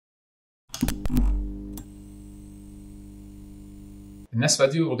In this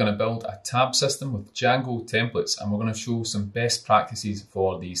video, we're going to build a tab system with Django templates, and we're going to show some best practices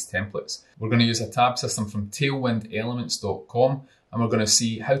for these templates. We're going to use a tab system from 𝗬𝗵𝗽𝗠𝗲 and we're going to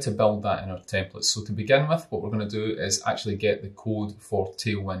see how to build that in our templates. So to begin with, what we're going to do is actually get the code for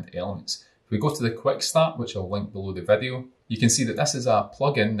𝗬𝗵𝗽𝗠𝗲. If we go to the quick start, which I'll link below the video, you can see that this is a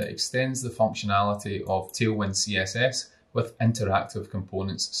plugin that extends the functionality of Tailwind CSS with interactive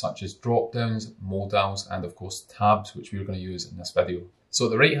components such as drop-downs, modals, and of course tabs, which we're going to use in this video. So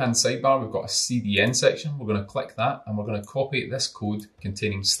at the right-hand sidebar, we've got a CDN section. We're going to click that and we're going to copy this code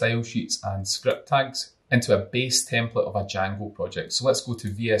containing style sheets and script tags into a base template of a Django project. So let's go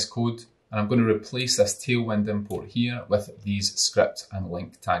to VS Code and I'm going to replace this Tailwind import here with these script and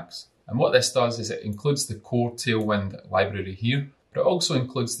link tags. And what this does is it includes the core Tailwind library here, but it also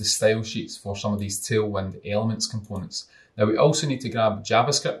includes the style sheets for some of these Tailwind elements components. Now we also need to grab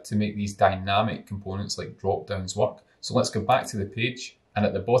JavaScript to make these dynamic components like drop-downs work. So let's go back to the page, and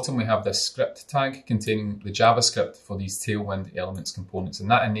at the bottom we have this script tag containing the JavaScript for these Tailwind elements components, and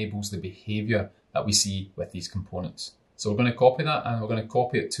that enables the behavior that we see with these components. So we're going to copy that and we're going to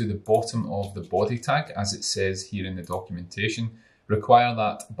copy it to the bottom of the body tag as it says here in the documentation. Require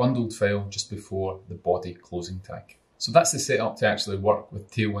that bundled file just before the body closing tag. So that's the setup to actually work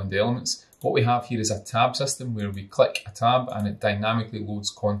with Tailwind elements. What we have here is a tab system where we click a tab and it dynamically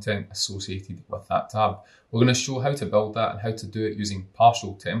loads content associated with that tab. We're going to show how to build that and how to do it using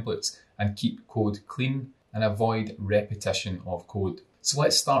partial templates and keep code clean and avoid repetition of code. So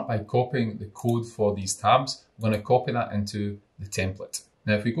let's start by copying the code for these tabs. We're going to copy that into the template.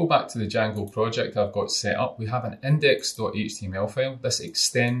 Now, if we go back to the Django project I've got set up, we have an index.html file. This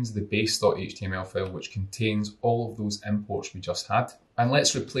extends the base.html file, which contains all of those imports we just had. And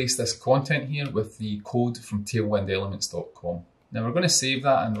let's replace this content here with the code from tailwindelements.com. Now we're going to save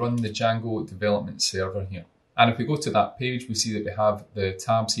that and run the Django development server here. And if we go to that page, we see that we have the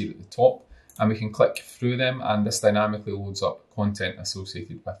tabs here at the top, and we can click through them and this dynamically loads up content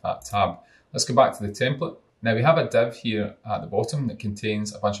associated with that tab. Let's go back to the template. Now we have a div here at the bottom that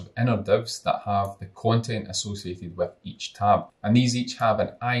contains a bunch of inner divs that have the content associated with each tab. And these each have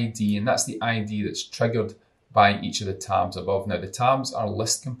an ID, and that's the ID that's triggered by each of the tabs above. Now the tabs are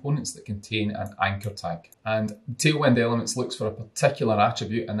list components that contain an anchor tag. And Tailwind Elements looks for a particular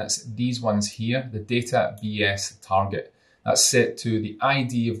attribute, and that's these ones here, the data BS target. That's set to the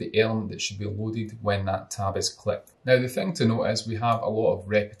ID of the element that should be loaded when that tab is clicked. Now the thing to note is we have a lot of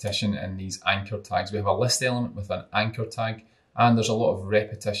repetition in these anchor tags. We have a list element with an anchor tag, and there's a lot of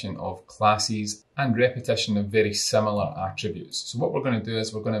repetition of classes and repetition of very similar attributes. So what we're going to do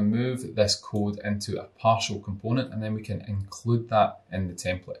is we're going to move this code into a partial component, and then we can include that in the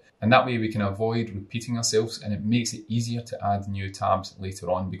template. And that way we can avoid repeating ourselves, and it makes it easier to add new tabs later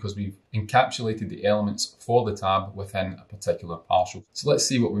on because we've encapsulated the elements for the tab within a particular partial. So let's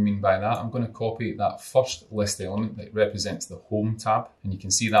see what we mean by that. I'm going to copy that first list element that represents the home tab, and you can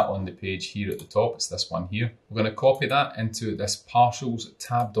see that on the page here at the top. It's this one here. We're going to copy that into this partials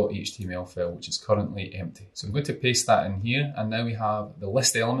tab.html file, which is currently empty. So I'm going to paste that in here, and now we have the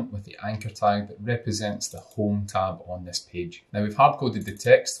list element with the anchor tag that represents the home tab on this page. Now we've hard-coded the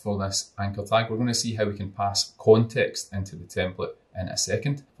text for this anchor tag. We're going to see how we can pass context into the template in a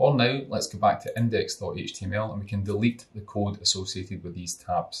second. For now, let's go back to index.html and we can delete the code associated with these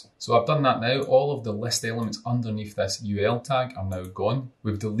tabs. So I've done that now. All of the list elements underneath this UL tag are now gone.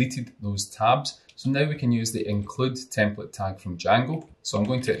 We've deleted those tabs. So now we can use the include template tag from Django. So I'm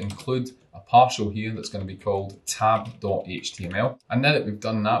going to include a partial here that's going to be called tab.html. And now that we've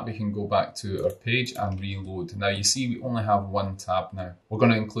done that, we can go back to our page and reload. Now you see we only have one tab now. We're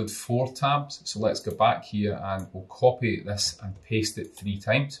going to include 4 tabs. So let's go back here and we'll copy this and paste it 3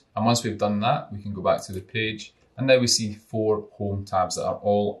 times. And once we've done that, we can go back to the page. And now we see 4 home tabs that are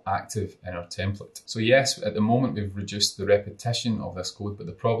all active in our template. So yes, at the moment we've reduced the repetition of this code, but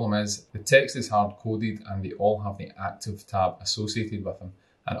the problem is the text is hard coded and they all have the active tab associated with them.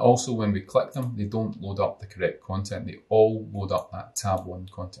 And also when we click them, they don't load up the correct content. They all load up that tab 1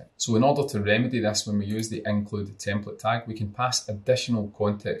 content. So in order to remedy this, when we use the include template tag, we can pass additional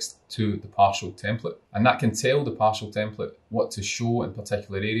context to the partial template. And that can tell the partial template what to show in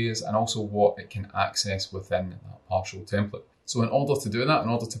particular areas and also what it can access within that partial template. So in order to do that, in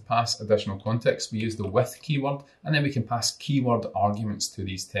order to pass additional context, we use the with keyword, and then we can pass keyword arguments to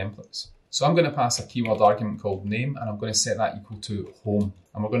these templates. So I'm going to pass a keyword argument called name, and I'm going to set that equal to home.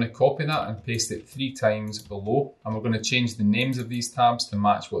 And we're going to copy that and paste it 3 times below. And we're going to change the names of these tabs to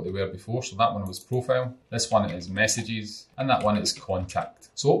match what they were before. So that one was profile, this one is messages, and that one is contact.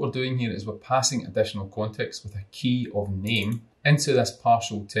 So what we're doing here is we're passing additional context with a key of name into this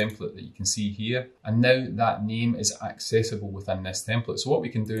partial template that you can see here. And now that name is accessible within this template. So what we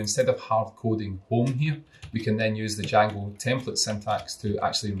can do, instead of hard coding home here, we can then use the Django template syntax to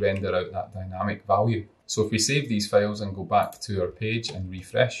actually render out that dynamic value. So if we save these files and go back to our page and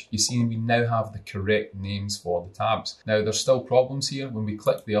refresh, you see we now have the correct names for the tabs. Now there's still problems here. When we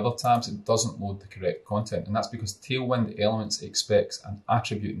click the other tabs, it doesn't load the correct content. And that's because Tailwind Elements expects an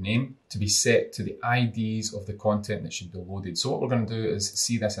attribute name to be set to the IDs of the content that should be loaded. So what we're going to do is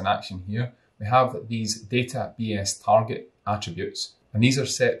see this in action here. We have these data BS target attributes, and these are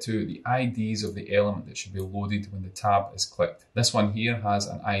set to the IDs of the element that should be loaded when the tab is clicked. This one here has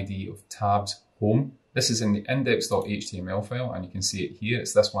an ID of tabs home. This is in the index.html file, and you can see it here.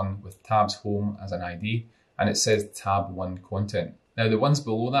 It's this one with tabs home as an ID, and it says tab 1 content. Now the ones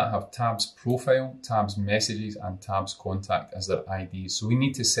below that have tabs profile, tabs messages, and tabs contact as their IDs. So we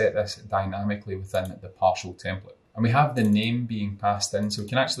need to set this dynamically within the partial template. And we have the name being passed in, so we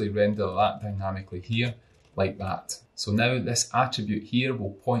can actually render that dynamically here like that. So now this attribute here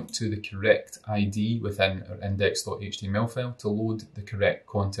will point to the correct ID within our index.html file to load the correct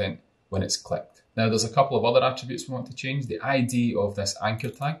content when it's clicked. Now there's a couple of other attributes we want to change. The ID of this anchor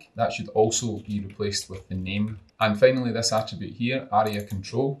tag, that should also be replaced with the name. And finally this attribute here, area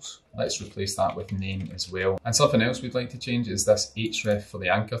controls, let's replace that with name as well. And something else we'd like to change is this href for the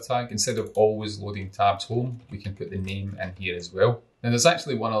anchor tag. Instead of always loading tabs home, we can put the name in here as well. Now there's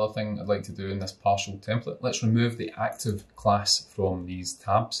actually one other thing I'd like to do in this partial template. Let's remove the active class from these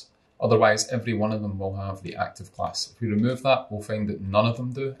tabs. Otherwise, every one of them will have the active class. If we remove that, we'll find that none of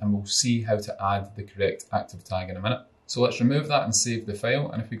them do, and we'll see how to add the correct active tag in a minute. So let's remove that and save the file.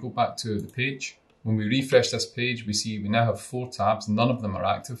 And if we go back to the page, when we refresh this page, we see we now have 4 tabs, none of them are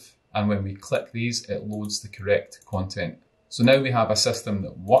active. And when we click these, it loads the correct content. So now we have a system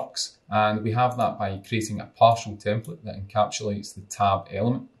that works, and we have that by creating a partial template that encapsulates the tab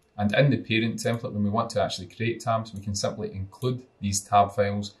element. And in the parent template, when we want to actually create tabs, we can simply include these tab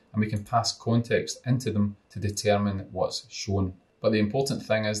files and we can pass context into them to determine what's shown. But the important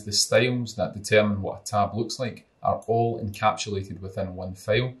thing is the styles that determine what a tab looks like are all encapsulated within one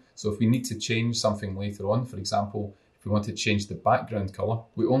file. So if we need to change something later on, for example, if we want to change the background color,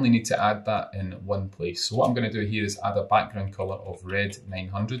 we only need to add that in one place. So what I'm going to do here is add a background color of red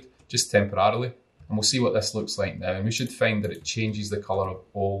 900, just temporarily. And we'll see what this looks like now. And we should find that it changes the color of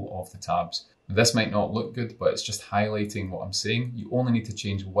all of the tabs. This might not look good, but it's just highlighting what I'm saying. You only need to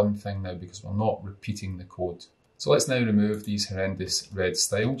change one thing now because we're not repeating the code. So let's now remove these horrendous red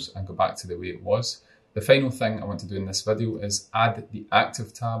styles and go back to the way it was. The final thing I want to do in this video is add the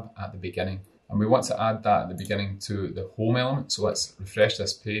active tab at the beginning. And we want to add that at the beginning to the home element. So let's refresh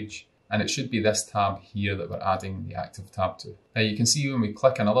this page. And it should be this tab here that we're adding the active tab to. Now you can see when we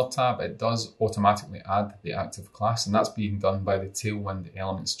click another tab, it does automatically add the active class, and that's being done by the Tailwind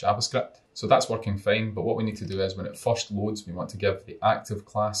Elements JavaScript. So that's working fine, but what we need to do is when it first loads, we want to give the active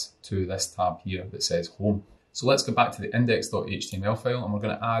class to this tab here that says home. So let's go back to the index.html file, and we're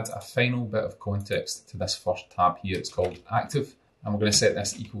going to add a final bit of context to this first tab here. It's called active, and we're going to set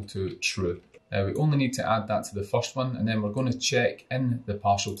this equal to true. Now we only need to add that to the first one, and then we're going to check in the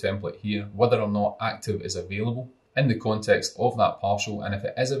partial template here whether or not active is available in the context of that partial, and if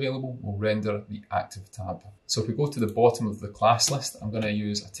it is available, we'll render the active tab. So if we go to the bottom of the class list, I'm going to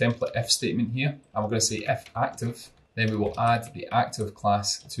use a template if statement here, and we're going to say if active, then we will add the active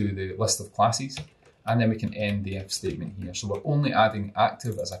class to the list of classes, and then we can end the if statement here. So we're only adding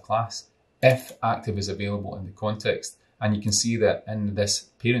active as a class if active is available in the context. And you can see that in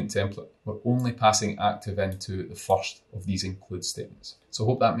this parent template, we're only passing active into the first of these include statements. So I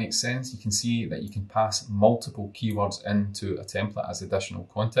hope that makes sense. You can see that you can pass multiple keywords into a template as additional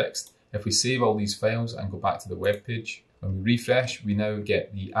context. If we save all these files and go back to the web page, when we refresh, we now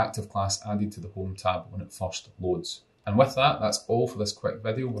get the active class added to the home tab when it first loads. And with that, that's all for this quick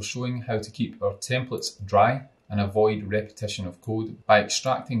video. We're showing how to keep our templates dry and avoid repetition of code by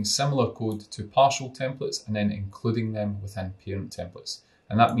extracting similar code to partial templates and then including them within parent templates.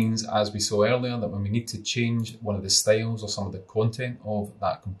 And that means, as we saw earlier, that when we need to change one of the styles or some of the content of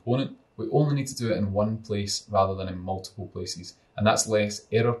that component, we only need to do it in one place rather than in multiple places. And that's less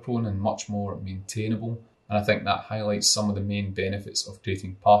error prone and much more maintainable. And I think that highlights some of the main benefits of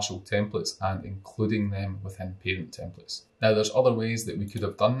creating partial templates and including them within parent templates. Now there's other ways that we could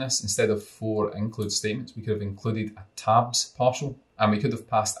have done this. Instead of 4 include statements, we could have included a tabs partial, and we could have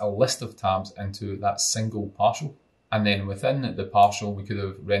passed a list of tabs into that single partial. And then within the partial, we could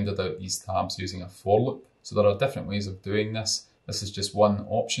have rendered out these tabs using a for loop. So there are different ways of doing this. This is just one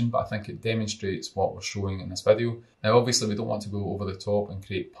option, but I think it demonstrates what we're showing in this video. Now, obviously, we don't want to go over the top and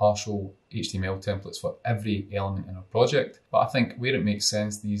create partial HTML templates for every element in our project, but I think where it makes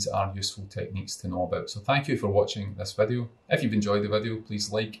sense, these are useful techniques to know about. So thank you for watching this video. If you've enjoyed the video,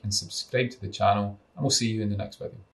 please like and subscribe to the channel, and we'll see you in the next video.